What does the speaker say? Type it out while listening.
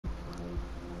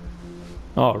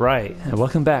Alright, and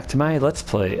welcome back to my Let's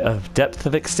Play of Depth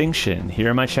of Extinction here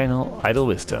on my channel, Idle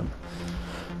Wisdom.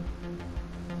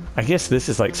 I guess this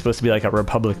is like supposed to be like a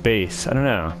Republic base. I don't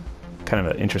know. Kind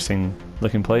of an interesting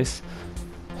looking place.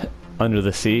 Under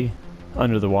the sea,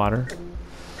 under the water.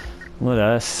 Let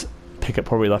us pick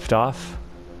up where we left off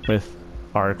with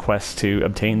our quest to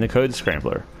obtain the code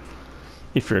Scrambler.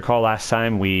 If you recall last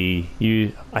time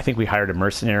I think we hired a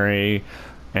mercenary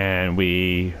and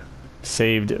we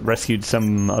rescued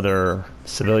some other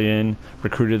civilian,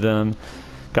 recruited them,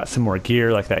 got some more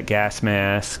gear like that gas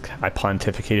mask. I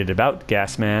pontificated about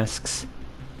gas masks.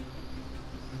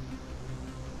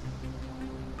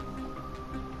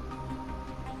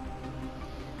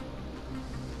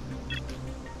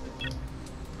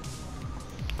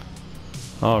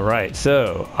 Alright,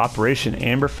 so Operation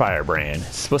Amber Firebrand.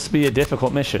 It's supposed to be a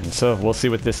difficult mission, so we'll see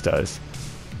what this does.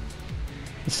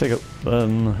 Let's take a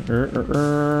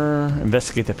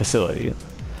investigate the facility.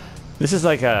 This is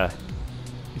like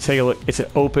take a look. It's an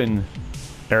open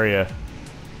area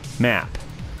map,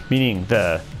 meaning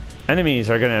the enemies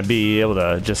are going to be able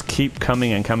to just keep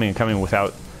coming and coming and coming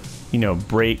without,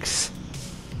 breaks.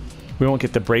 We won't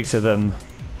get the breaks of them,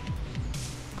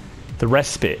 the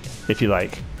respite, if you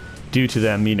like, due to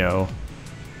them,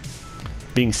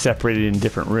 being separated in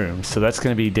different rooms. So that's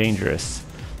going to be dangerous.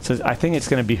 So I think it's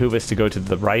going to behoove us to go to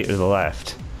the right or the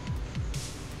left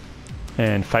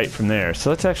and fight from there. So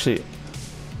let's actually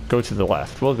go to the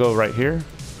left. We'll go right here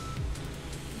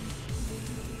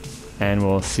and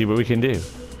we'll see what we can do.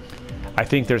 I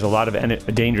think there's a lot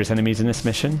of dangerous enemies in this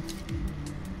mission.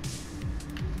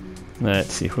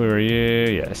 Let's see, who are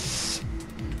you? Yes.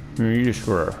 You just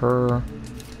were her.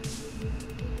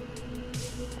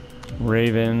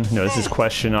 Raven. No, this is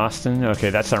Question Austin. Okay,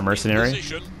 that's our mercenary.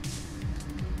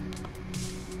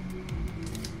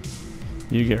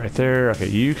 You get right there. Okay,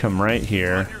 you come right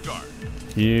here.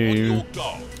 You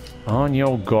on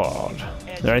your guard.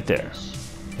 Right there.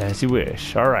 As you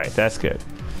wish. Alright, that's good.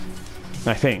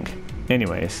 I think.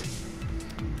 Anyways.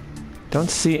 Don't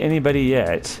see anybody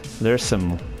yet. There's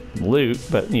some loot,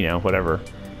 but whatever.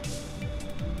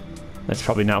 That's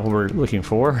probably not what we're looking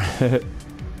for.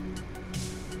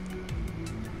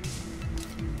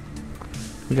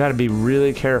 We gotta be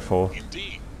really careful.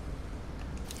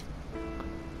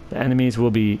 The enemies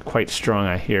will be quite strong,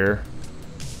 I hear.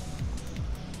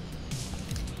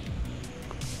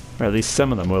 Or at least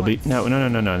some of them will be. No,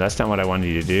 that's not what I wanted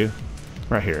you to do.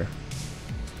 Right here.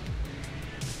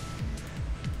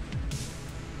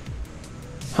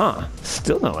 Huh.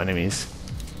 Still no enemies.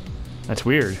 That's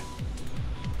weird.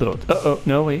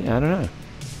 No, wait, I don't know.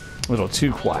 A little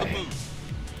too quiet.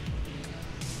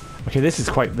 Okay, this is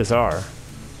quite bizarre.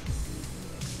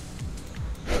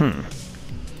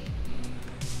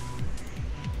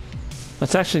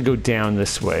 Let's actually go down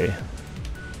this way.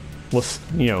 We'll,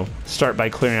 start by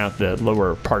clearing out the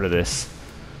lower part of this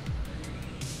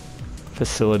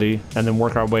facility and then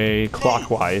work our way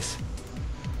clockwise.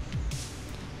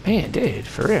 Man, dude,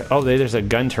 for real. Oh, there's a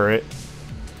gun turret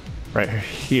right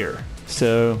here.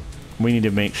 So we need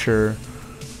to make sure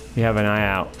we have an eye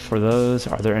out for those.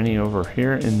 Are there any over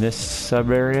here in this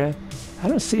sub area? I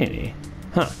don't see any.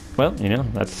 Huh. Well,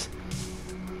 that's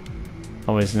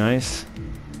always nice.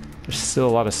 There's still a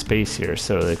lot of space here,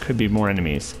 so there could be more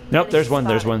enemies. Nope, there's one,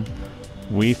 there's one.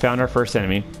 We found our first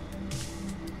enemy.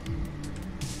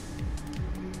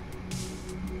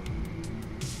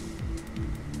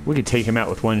 We could take him out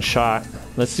with one shot.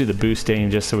 Let's do the boost aim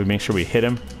just so we make sure we hit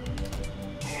him.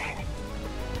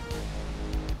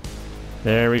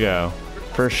 There we go.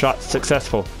 First shot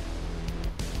successful.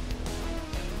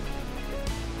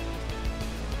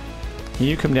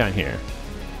 You come down here.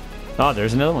 Oh,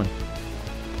 there's another one.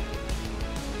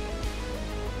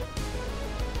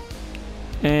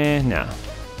 And now,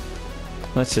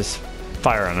 let's just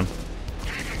fire on him.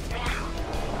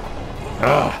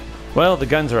 Ugh. Well, the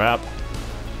guns are up.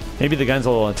 Maybe the guns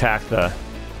will attack the...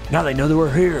 Now they know that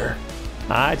we're here.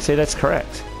 I'd say that's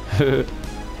correct. You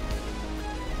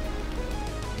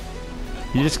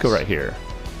just go right here.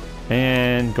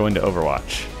 And go into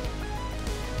Overwatch.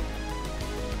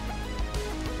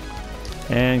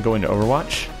 And go into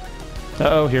Overwatch.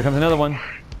 Uh-oh, here comes another one.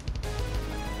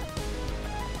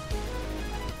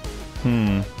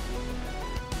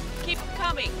 Keep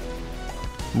coming.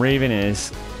 Raven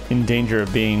is in danger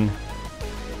of being,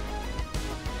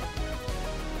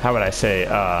 how would I say,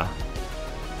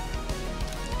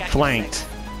 flanked.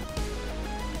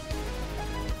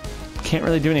 Can't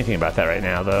really do anything about that right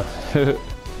now, though.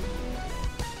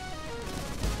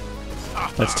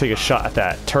 Let's take a shot at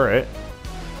that turret,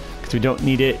 because we don't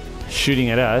need it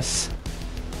shooting at us.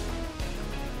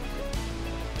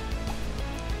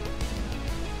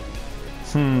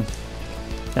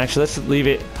 Actually, let's leave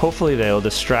it. Hopefully they'll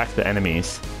distract the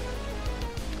enemies.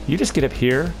 You just get up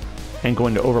here and go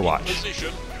into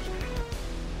Overwatch.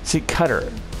 See,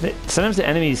 Cutter. Sometimes the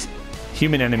enemies,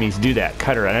 human enemies, do that.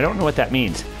 Cutter, and I don't know what that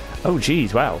means. Oh,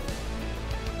 geez, wow.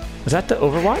 Was that the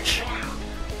Overwatch?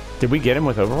 Did we get him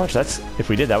with Overwatch? If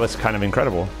we did, that was kind of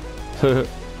incredible.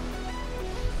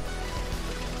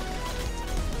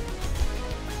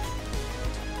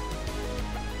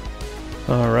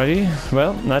 Alrighty,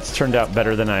 well, that's turned out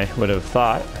better than I would have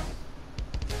thought.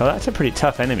 Oh, that's a pretty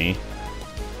tough enemy.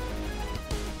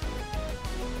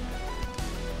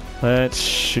 Let's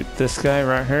shoot this guy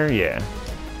right here. Yeah.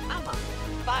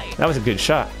 That was a good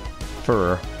shot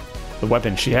for the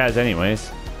weapon she has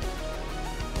anyways.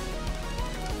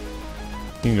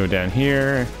 You can go down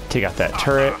here, take out that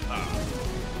turret.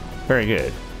 Very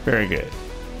good, very good.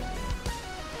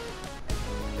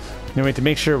 Now we have to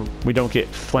make sure we don't get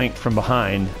flanked from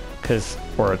behind,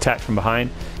 or attacked from behind,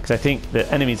 because I think the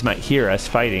enemies might hear us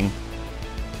fighting,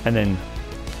 and then,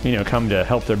 you know, come to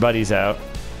help their buddies out,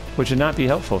 which would not be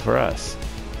helpful for us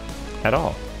at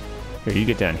all. Here, you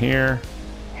get down here,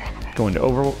 go into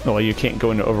well, you can't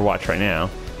go into Overwatch right now.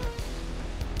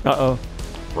 Uh-oh,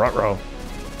 ruh-roh.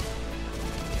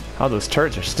 Oh, those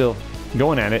turrets are still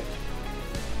going at it.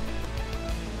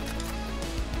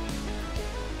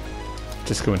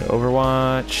 Just go into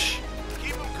Overwatch.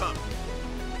 Keep 'em coming.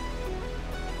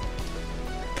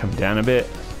 Come down a bit.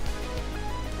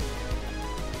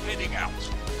 Heading out.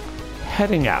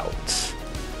 Heading out.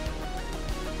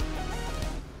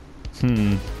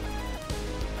 On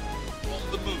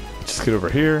the move. Just get over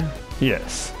here.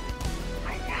 Yes.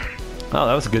 Oh,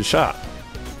 that was a good shot.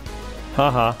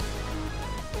 Haha.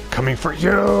 Coming for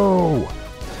you!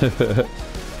 I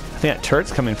think that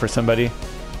turret's coming for somebody.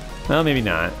 Well, maybe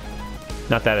not.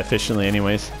 Not that efficiently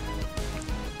anyways.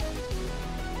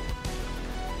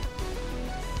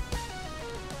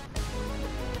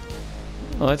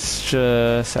 Let's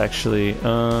just actually,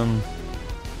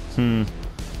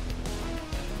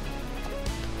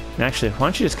 Actually, why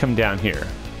don't you just come down here?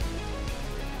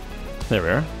 There we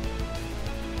are.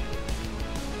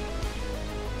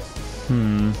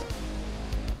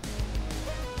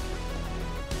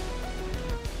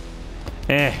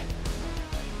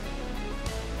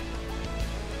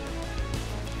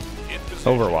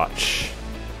 Overwatch.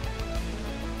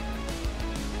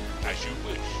 As you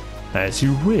wish. As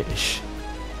you wish.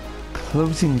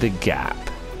 Closing the gap.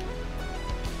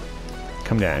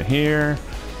 Come down here.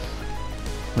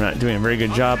 We're not doing a very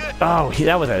good job. Oh,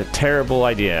 that was a terrible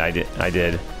idea. I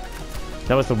did.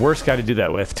 That was the worst guy to do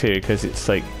that with too, because it's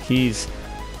like he's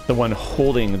the one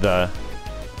holding the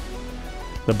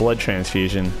blood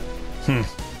transfusion.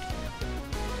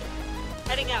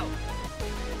 Heading out.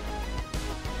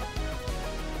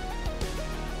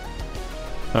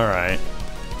 Alright.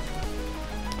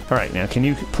 Alright, now can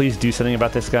you please do something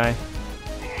about this guy?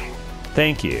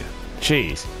 Thank you.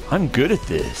 Jeez, I'm good at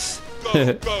this.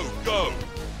 Go, go, go.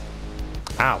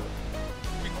 Ow.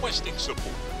 Requesting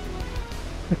support.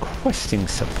 Requesting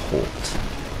support.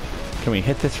 Can we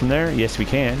hit this from there? Yes, we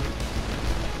can.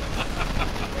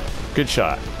 Good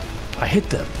shot. I hit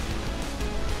them.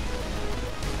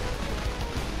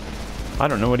 I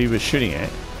don't know what he was shooting at.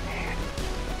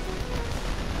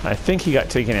 I think he got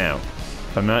taken out.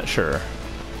 I'm not sure.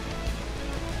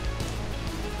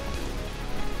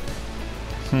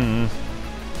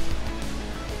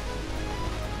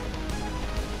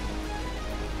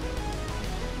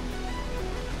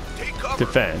 Take cover.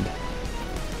 Defend.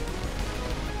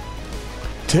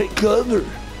 Take cover.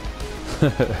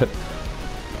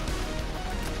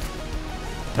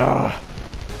 Ah,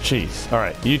 jeez. All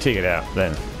right, you take it out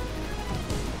then.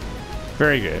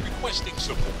 Very good. Requesting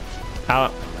support.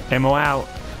 Out. Ammo out.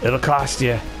 It'll cost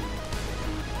you.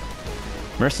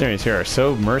 Mercenaries here are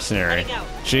so mercenary. Heading out.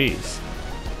 Jeez.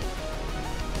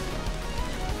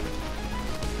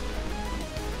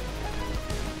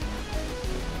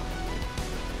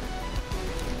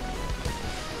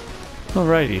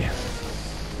 Alrighty.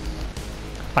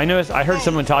 I heard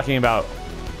someone talking about,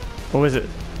 what was it?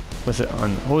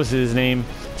 What was his name?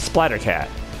 Splattercat.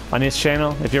 On his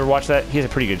channel. If you ever watch that, he has a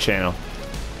pretty good channel.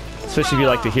 Especially if you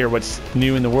like to hear what's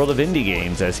new in the world of indie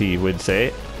games, as he would say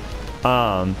it.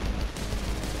 Area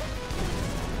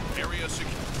secure.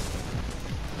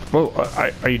 Whoa,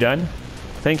 are you done?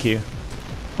 Thank you.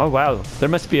 Oh wow, there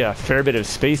must be a fair bit of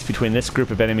space between this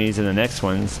group of enemies and the next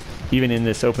ones, even in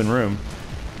this open room.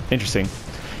 Interesting.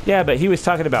 Yeah, but he was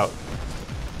talking about...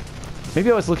 Maybe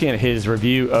I was looking at his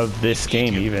review of this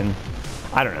game even.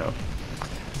 I don't know.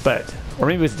 But... Or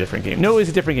maybe it was a different game. No, it was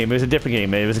a different game. It was a different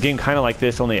game. It was a game kind of like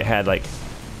this, only it had like...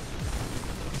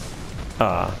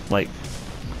 like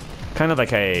kind of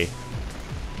like a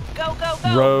Go, go,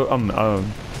 go!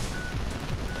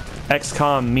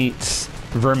 XCOM meets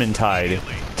Vermintide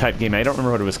type game. I don't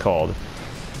remember what it was called,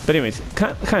 but anyways,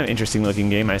 kind of interesting looking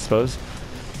game, I suppose.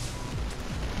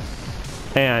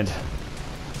 And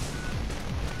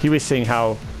he was saying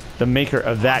how the maker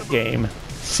of that game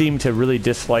seemed to really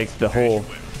dislike the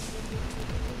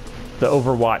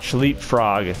Overwatch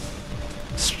leapfrog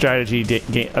strategy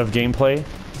of gameplay,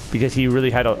 because he really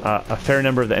had a fair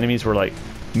number of the enemies were like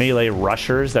melee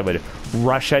rushers that would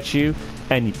rush at you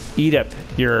and eat up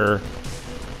your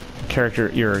character,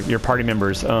 your party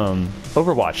members'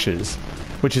 Overwatches,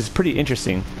 which is pretty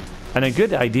interesting and a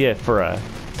good idea for a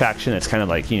faction that's kind of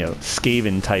like, you know,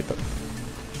 Skaven type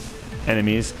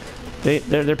enemies.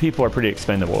 Their people are pretty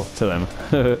expendable to them.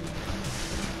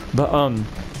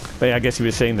 but yeah, I guess he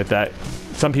was saying that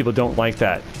some people don't like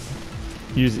that,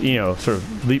 sort of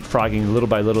leapfrogging little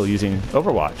by little using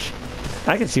Overwatch.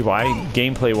 I can see why.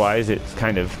 Gameplay wise, it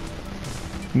kind of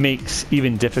makes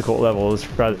even difficult levels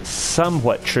rather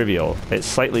somewhat trivial. It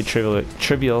slightly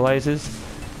trivializes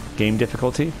game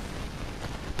difficulty.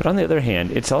 But on the other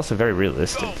hand, it's also very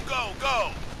realistic. Go, go, go!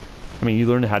 I mean, you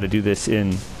learn how to do this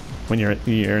when you're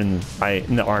in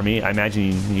the army. I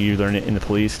imagine you learn it in the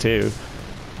police too.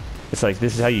 It's like,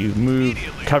 this is how you move,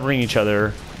 covering each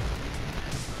other.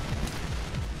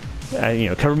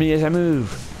 Cover me as I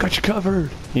move. Got you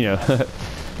covered.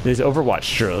 There's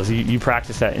Overwatch drills. You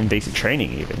practice that in basic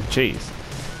training even. Jeez.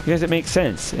 Because it makes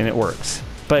sense and it works.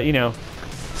 But,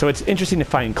 so it's interesting to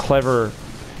find clever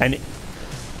and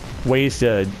ways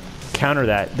to counter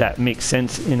that makes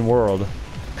sense in world.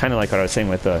 Kind of like what I was saying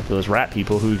with those rat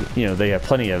people who, they have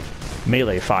plenty of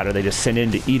melee fodder. They just send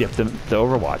in to eat up the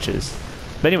Overwatches.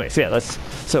 But anyways, yeah,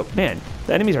 so man,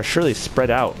 the enemies are surely spread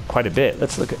out quite a bit.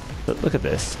 Let's look at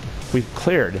this. We've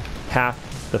cleared about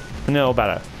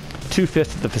 2/5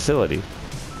 of the facility.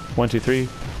 1, 2, 3,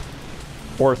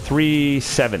 or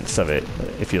 3/7 of it,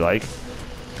 if you like.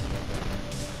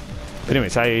 But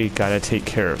anyways, I gotta take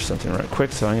care of something right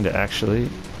quick, so I'm going to actually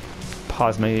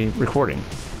pause my recording.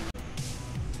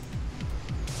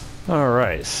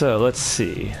 Alright, so let's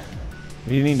see.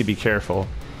 You need to be careful,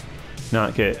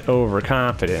 not get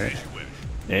overconfident.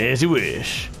 As you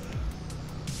wish.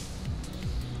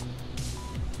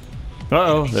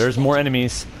 Uh-oh, there's more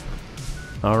enemies.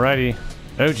 Alrighty.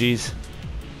 Oh, geez.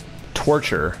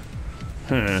 Torture.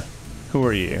 Who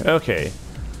are you? Okay.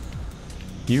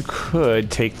 You could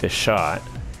take the shot.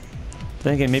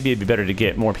 Then again, maybe it'd be better to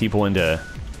get more people into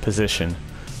position.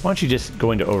 Why don't you just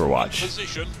go into Overwatch?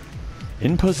 Position.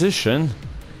 In position.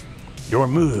 Your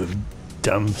move,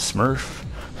 dumb smurf.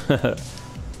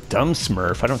 Dumb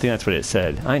smurf. I don't think that's what it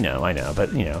said. I know,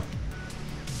 but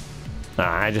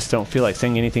I just don't feel like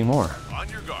saying anything more. On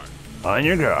your guard. On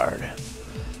your guard.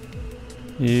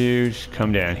 You just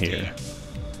come down here.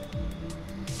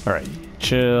 Alright.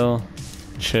 Chill.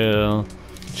 Chill.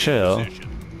 Chill. Position.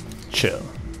 Chill.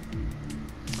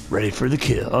 Ready for the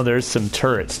kill. Oh, there's some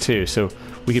turrets too, so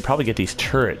we could probably get these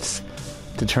turrets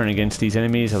to turn against these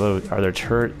enemies. Although, are there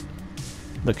turret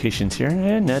locations here?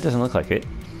 No, it doesn't look like it.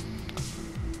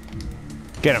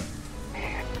 Get him.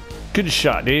 Good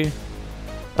shot, dude.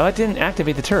 Oh, it didn't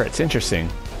activate the turrets. Interesting.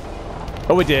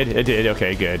 Oh, it did. It did.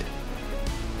 Okay, good.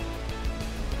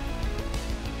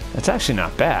 That's actually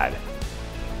not bad.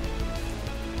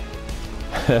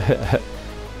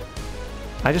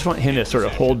 I just want him to sort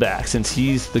of hold back since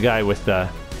he's the guy with the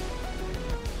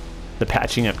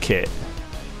patching up kit.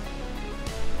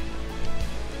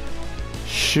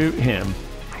 Shoot him.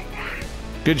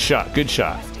 Good shot. Good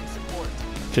shot.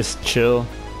 Just chill.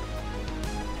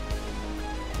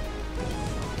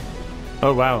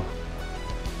 Oh, wow.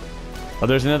 Oh,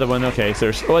 there's another one. Okay, so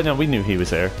there's... Oh, no, we knew he was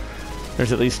there.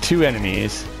 There's at least 2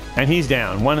 enemies. And he's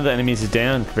down. One of the enemies is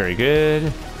down. Very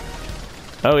good.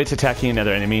 Oh, it's attacking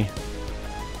another enemy.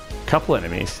 Couple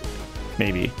enemies.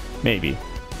 Maybe.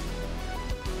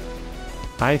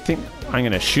 I think I'm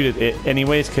going to shoot it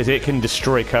anyways, because it can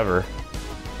destroy cover.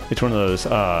 It's one of those,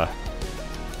 On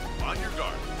your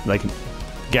guard. like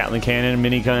Gatling cannon,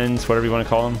 miniguns, whatever you want to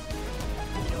call them.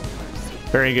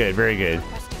 Very good, very good.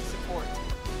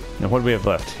 Now what do we have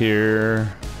left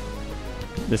here?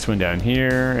 This one down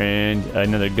here, and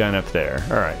another gun up there.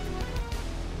 Alright.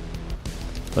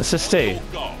 Let's just stay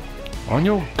on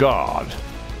your guard.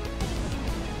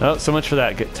 Oh, so much for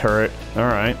that turret.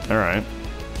 Alright, alright.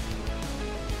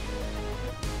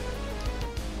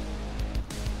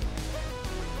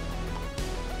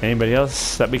 Anybody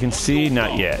else that we can see?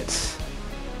 Not yet.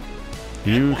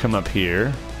 You come up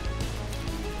here.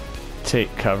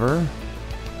 Take cover.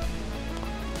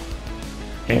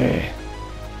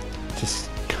 Just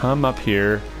come up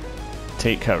here,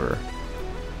 take cover.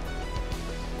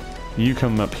 You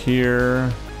come up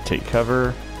here, take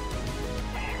cover.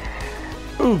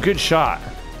 Ooh, good shot.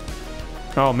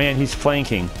 Oh man, he's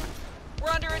flanking. We're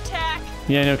under attack.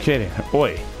 Yeah, no kidding.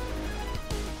 Oi.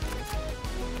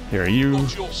 Here, you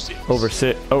over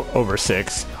six. Oh, over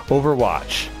six.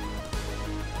 Overwatch.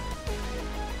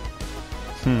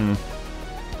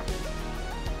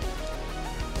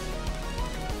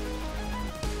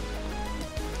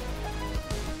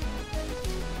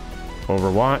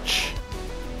 Overwatch.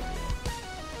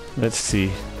 Let's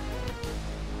see.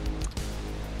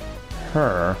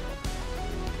 Her.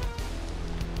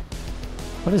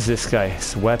 What is this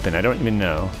guy's weapon? I don't even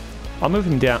know. I'll move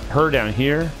him down, her down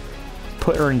here.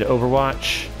 Put her into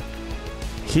Overwatch.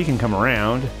 He can come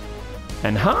around.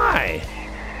 And hi!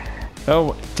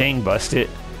 Oh, dang, bust it.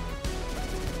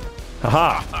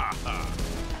 Haha.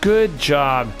 Good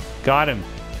job. Got him.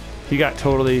 He got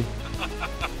totally...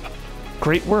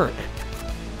 Great work.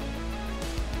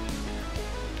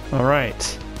 All right.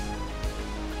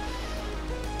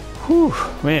 Whew,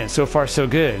 man, so far so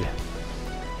good.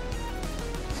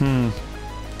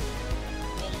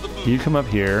 You come up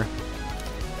here.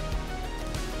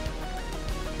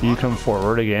 You come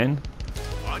forward again.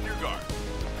 On your guard.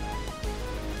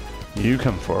 You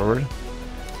come forward.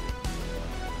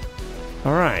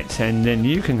 All right, and then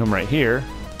you can come right here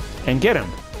and get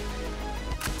him.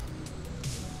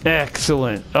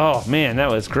 Excellent. Oh man,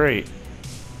 that was great.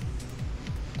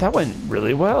 That went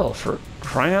really well for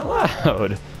crying out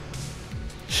loud.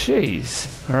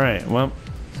 Jeez. All right, well,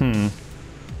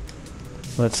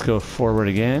 let's go forward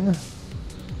again.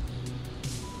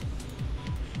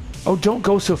 Oh, don't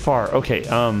go so far. Okay,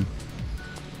 oh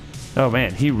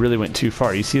man, he really went too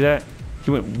far. You see that? He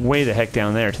went way the heck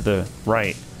down there to the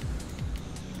right.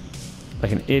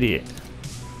 Like an idiot.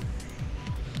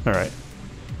 All right.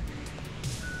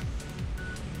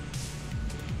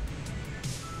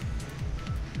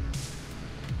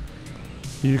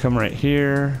 You come right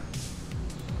here.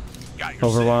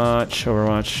 Overwatch,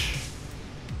 Overwatch.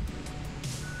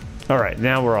 Alright,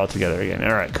 now we're all together again.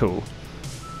 Alright, cool.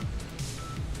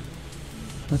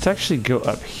 Let's actually go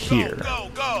up here. Go,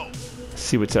 go, go.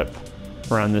 See what's up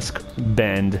around this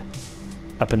bend.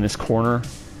 Up in this corner.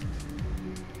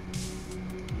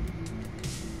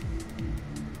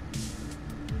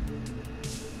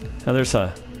 Now there's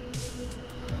a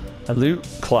loot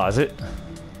closet.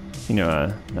 You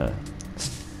know,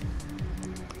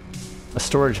 a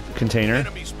storage container.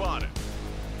 Enemy spotted.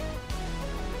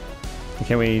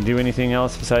 Can we do anything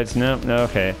else besides no? No,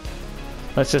 okay.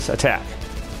 Let's just attack.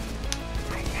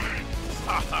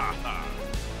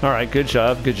 Alright, good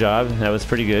job, good job. That was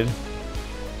pretty good.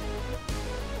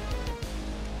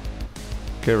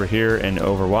 Go over here and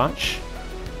Overwatch.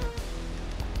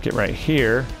 Get right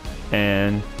here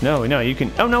and no, you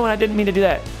can. Oh no, I didn't mean to do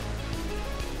that.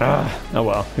 Oh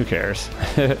well, who cares?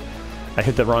 I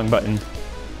hit the wrong button.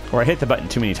 Or I hit the button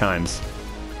too many times.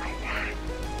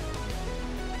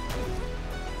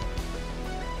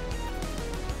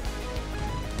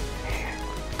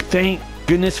 Thank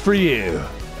goodness for you.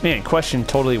 Man, question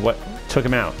totally what took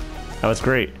him out. That was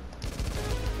great.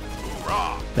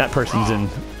 Hoorah. That person's in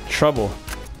trouble.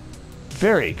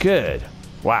 Very good.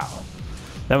 Wow.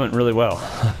 That went really well.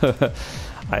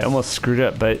 I almost screwed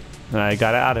up, but I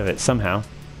got out of it somehow.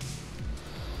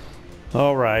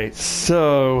 All right,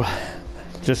 so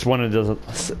just wanted to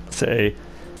say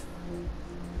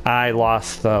I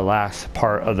lost the last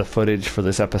part of the footage for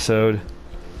this episode.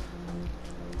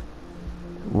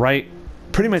 Right,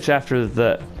 pretty much after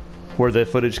where the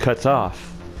footage cuts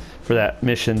off for that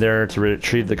mission there to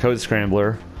retrieve the code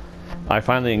scrambler, I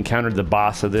finally encountered the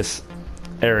boss of this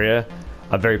area,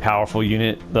 a very powerful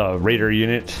unit, the Raider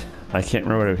unit. I can't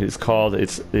remember what it's called.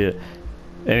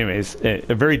 Anyways,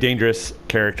 a very dangerous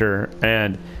character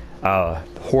and a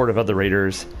horde of other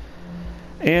raiders,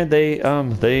 and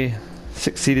they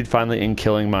succeeded finally in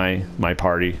killing my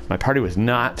party. My party was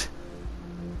not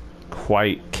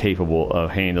quite capable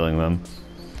of handling them,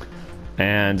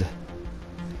 and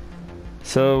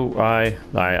so I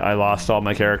lost all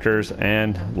my characters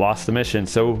and lost the mission.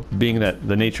 So being that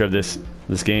the nature of this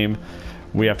game,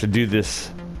 we have to do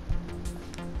these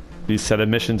set of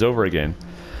missions over again.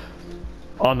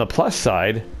 On the plus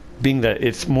side, being that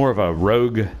it's more of a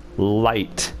rogue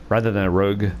light rather than a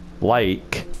rogue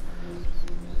like,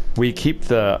 we keep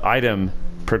the item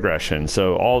progression.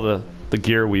 So all the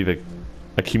gear we've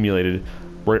accumulated,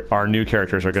 our new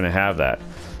characters are going to have that.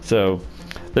 So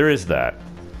there is that,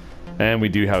 and we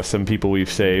do have some people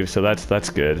we've saved. So that's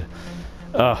good.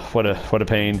 What a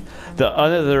pain. The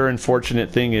other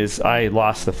unfortunate thing is I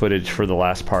lost the footage for the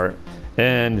last part,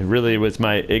 And really, it was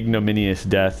my ignominious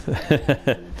death.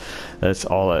 That's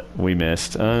all that we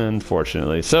missed,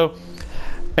 unfortunately. So,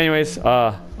 anyways,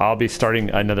 I'll be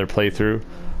starting another playthrough.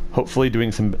 Hopefully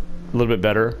doing a little bit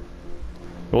better.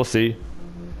 We'll see.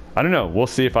 I don't know. We'll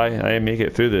see if I make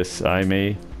it through this. I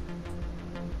may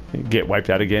get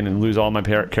wiped out again and lose all my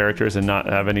characters and not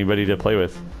have anybody to play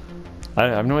with. I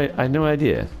have no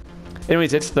idea.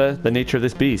 Anyways, it's the nature of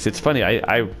this beast. It's funny.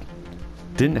 I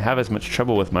didn't have as much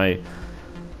trouble with my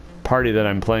party that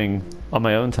I'm playing on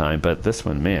my own time, but this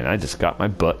one, man, I just got my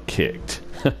butt kicked.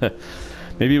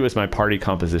 Maybe it was my party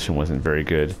composition wasn't very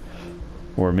good,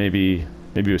 or maybe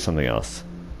it was something else.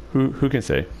 Who can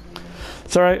say?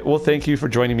 It's alright. Well, thank you for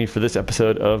joining me for this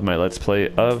episode of my Let's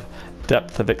Play of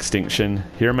Depth of Extinction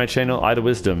here on my channel, Eye to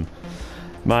Wisdom.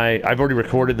 I've already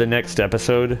recorded the next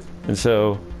episode, and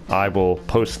so I will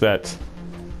post that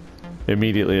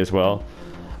immediately as well.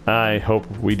 I hope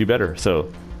we do better,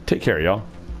 so take care, y'all.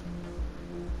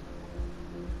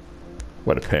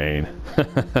 What a pain.